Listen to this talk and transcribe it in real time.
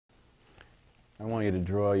I want you to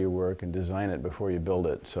draw your work and design it before you build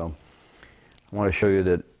it. So I want to show you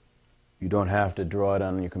that you don't have to draw it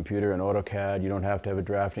on your computer in AutoCAD. You don't have to have a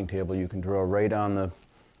drafting table. You can draw right on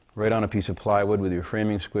a piece of plywood with your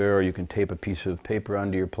framing square, or you can tape a piece of paper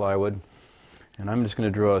onto your plywood. And I'm just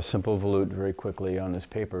going to draw a simple volute very quickly on this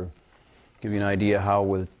paper. Give you an idea how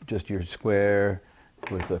with just your square,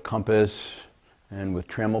 with the compass, and with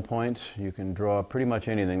trammel points, you can draw pretty much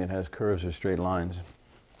anything that has curves or straight lines.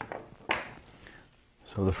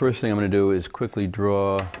 So the first thing I'm going to do is quickly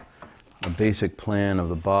draw a basic plan of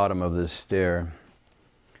the bottom of this stair.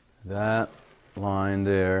 That line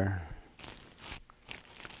there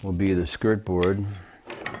will be the skirt board.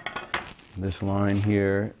 This line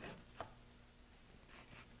here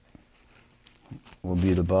will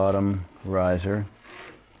be the bottom riser.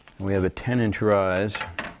 And we have a 10-inch rise,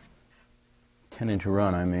 10-inch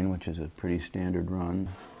run I mean, which is a pretty standard run.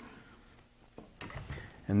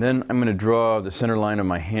 And then I'm going to draw the center line of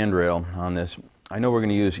my handrail on this. I know we're going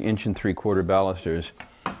to use 1 3/4 balusters,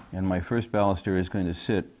 and my first baluster is going to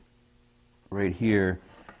sit right here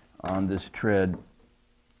on this tread,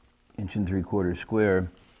 1 3/4 square.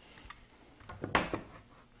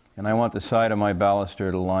 And I want the side of my baluster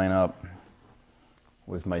to line up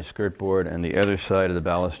with my skirt board, and the other side of the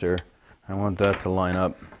baluster, I want that to line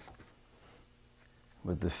up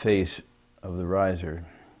with the face of the riser.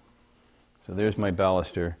 So there's my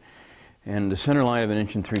baluster, and the center line of an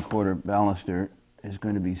 1 3/4 baluster is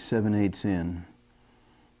going to be 7/8 in.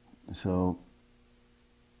 So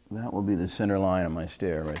that will be the center line of my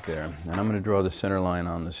stair right there. And I'm going to draw the center line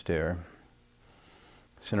on the stair,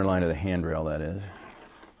 center line of the handrail, that is.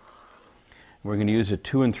 We're going to use a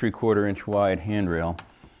 2 3/4 inch wide handrail.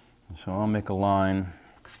 So I'll make a line,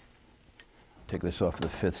 take this off the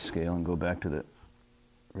 5th scale and go back to the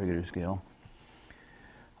regular scale.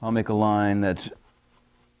 I'll make a line that's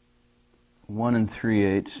 1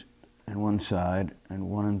 3/8 on one side and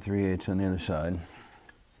 1 3/8 on the other side.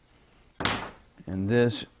 And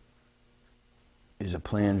this is a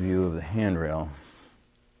plan view of the handrail.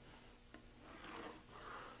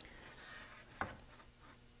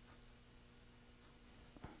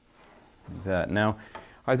 Like that. Now,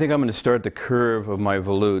 I think I'm going to start the curve of my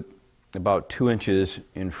volute about 2 inches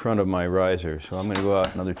in front of my riser. So I'm going to go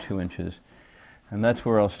out another 2 inches. And that's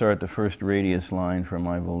where I'll start the first radius line for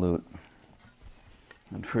my volute.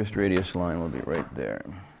 The first radius line will be right there.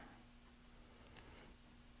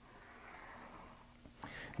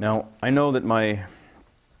 Now, I know that my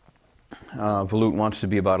volute wants to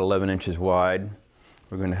be about 11 inches wide.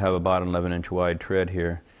 We're going to have about an 11-inch wide tread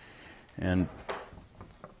here. And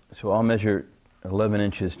so I'll measure 11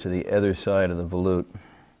 inches to the other side of the volute.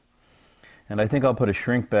 And I think I'll put a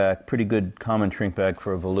shrink back. Pretty good common shrink back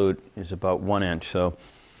for a volute is about 1 inch. So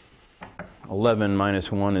 11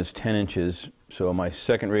 minus 1 is 10 inches. So my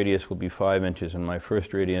second radius will be 5 inches, and my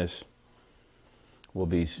first radius will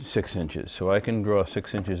be 6 inches. So I can draw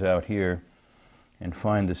 6 inches out here and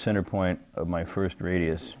find the center point of my first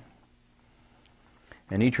radius.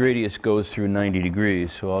 And each radius goes through 90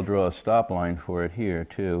 degrees, so I'll draw a stop line for it here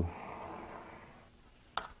too.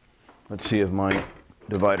 Let's see if my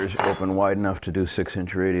dividers open wide enough to do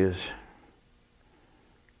 6-inch radius.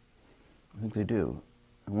 I think they do.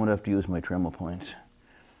 I won't have to use my trammel points.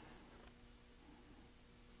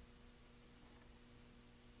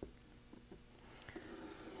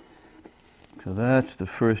 So that's the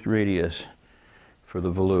first radius for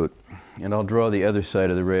the volute. And I'll draw the other side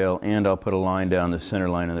of the rail, and I'll put a line down the center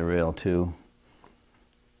line of the rail too.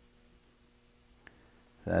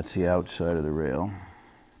 That's the outside of the rail.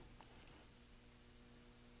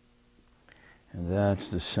 And that's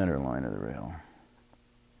the center line of the rail.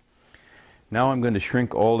 Now I'm going to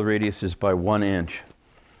shrink all the radiuses by 1 inch.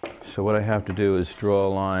 So what I have to do is draw a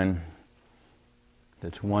line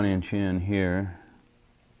that's 1 inch in here.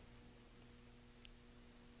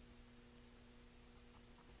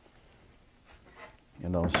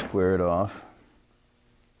 And I'll square it off.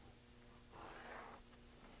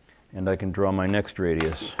 And I can draw my next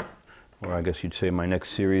radius, or I guess you'd say my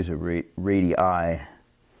next series of radii. I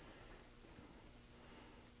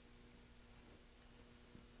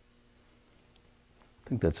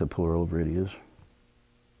think that's a plural of radius.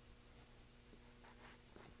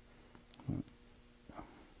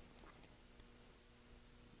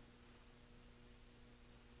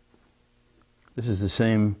 This is the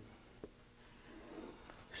same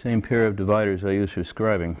pair of dividers I use for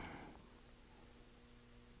scribing.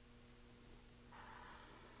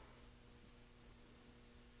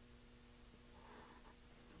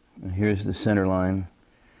 And here's the center line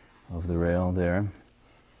of the rail there.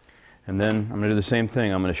 And then I'm going to do the same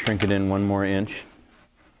thing. I'm going to shrink it in 1 more inch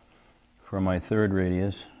for my third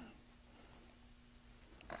radius.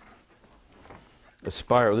 A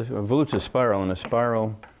spiral, a volute's a spiral, and a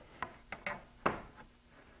spiral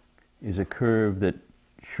is a curve that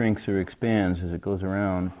shrinks or expands as it goes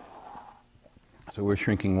around. So we're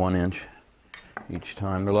shrinking 1 inch each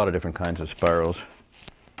time. There are a lot of different kinds of spirals.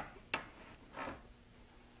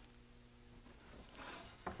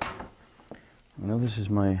 Now this is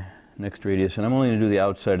my next radius, and I'm only going to do the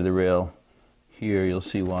outside of the rail here. You'll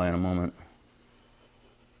see why in a moment.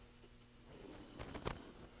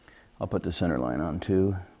 I'll put the center line on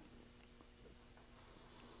too.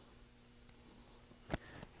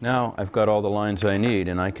 Now I've got all the lines I need,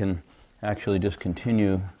 and I can actually just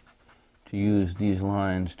continue to use these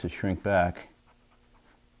lines to shrink back.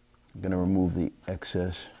 I'm going to remove the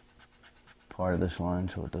excess part of this line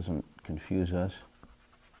so it doesn't confuse us.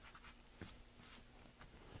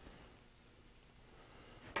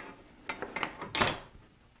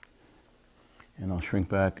 And I'll shrink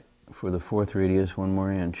back for the fourth radius 1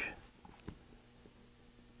 more inch.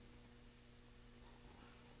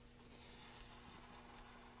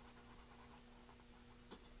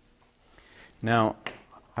 Now,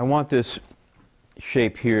 I want this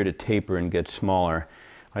shape here to taper and get smaller.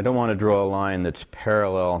 I don't want to draw a line that's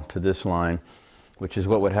parallel to this line, which is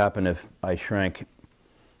what would happen if I shrank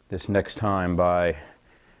this next time by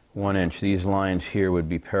 1 inch. These lines here would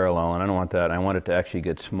be parallel, and I don't want that. I want it to actually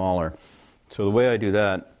get smaller. So the way I do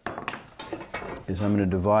that is I'm going to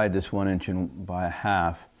divide this 1 inch by a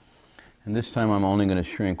half, and this time I'm only going to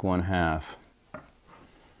shrink 1/2.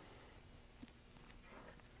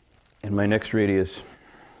 And my next radius,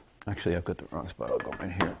 actually I've got the wrong spot, I'll go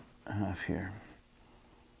right here, half here.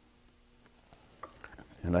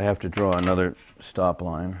 And I have to draw another stop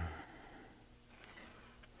line.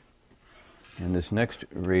 And this next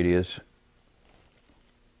radius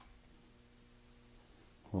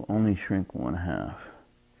will only shrink 1/2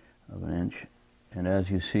 of an inch. And as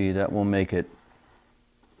you see, that will make it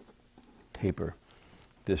taper.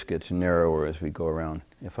 This gets narrower as we go around.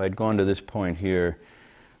 If I'd gone to this point here,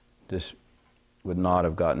 this would not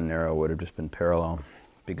have gotten narrow, it would have just been parallel,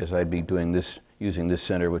 because I'd be doing this, using this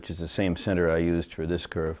center, which is the same center I used for this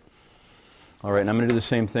curve. All right, and I'm going to do the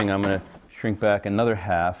same thing. I'm going to shrink back another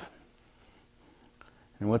 1/2.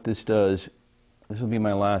 And what this does, this will be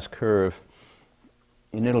my last curve,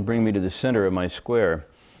 and it'll bring me to the center of my square.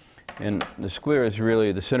 And the square is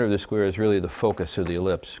really, the center of the square is really the focus of the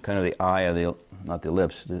ellipse, kind of the eye of the, not the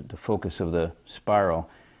ellipse, the focus of the spiral.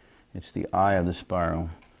 It's the eye of the spiral.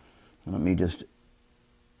 Let me just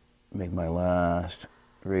make my last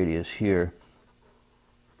radius here.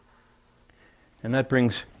 And that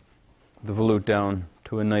brings the volute down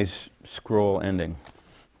to a nice scroll ending,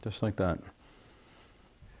 just like that.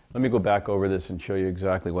 Let me go back over this and show you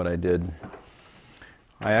exactly what I did.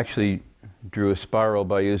 I actually drew a spiral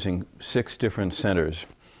by using 6 different centers.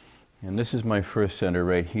 And this is my first center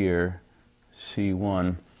right here,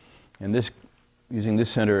 C1. And this, using this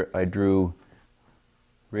center, I drew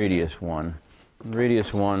radius 1.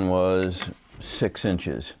 Radius 1 was 6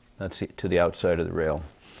 inches. That's to the outside of the rail.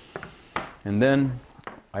 And then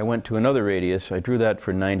I went to another radius. I drew that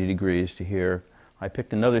for 90 degrees to here. I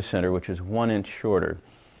picked another center which is 1 inch shorter.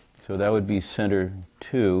 So that would be center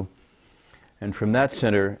 2. And from that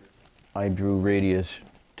center I drew radius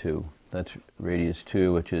 2. That's radius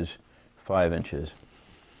 2, which is 5 inches.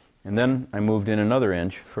 And then I moved in another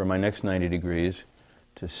inch for my next 90 degrees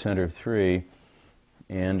to center 3.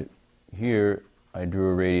 And here I drew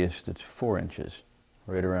a radius that's 4 inches,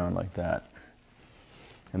 right around like that.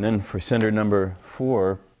 And then for center number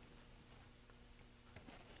 4,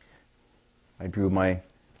 I drew my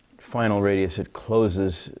final radius that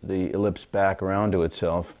closes the ellipse back around to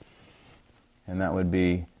itself, and that would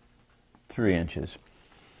be 3 inches.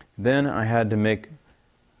 Then I had to make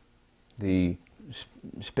the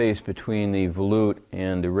space between the volute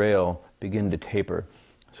and the rail begin to taper.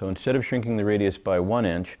 So instead of shrinking the radius by 1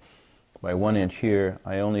 inch, here,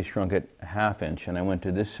 I only shrunk it 1/2 inch, and I went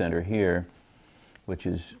to this center here, which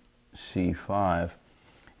is C5.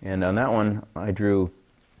 And on that one, I drew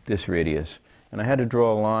this radius. And I had to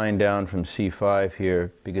draw a line down from C5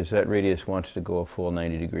 here, because that radius wants to go a full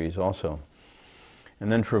 90 degrees also. And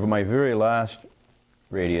then for my very last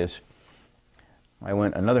radius, I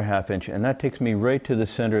went another 1/2 inch, and that takes me right to the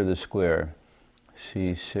center of the square,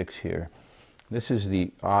 C6 here. This is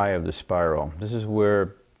the eye of the spiral. This is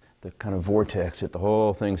where the kind of vortex that the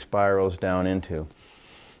whole thing spirals down into.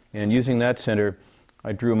 And using that center,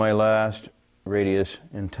 I drew my last radius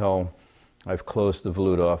until I've closed the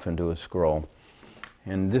volute off into a scroll.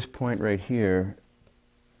 And this point right here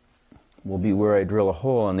will be where I drill a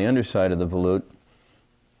hole on the underside of the volute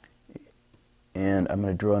And I'm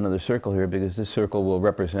going to draw another circle here because this circle will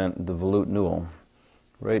represent the volute newel.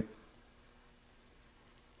 Right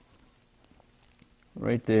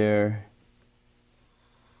there.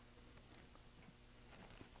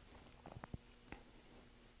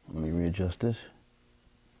 Let me readjust this.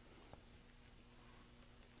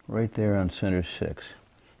 Right there on center 6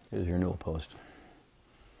 is your newel post.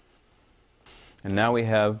 And now we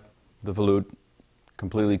have the volute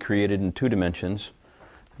completely created in 2 dimensions.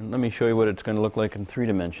 And let me show you what it's going to look like in 3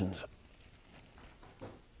 dimensions.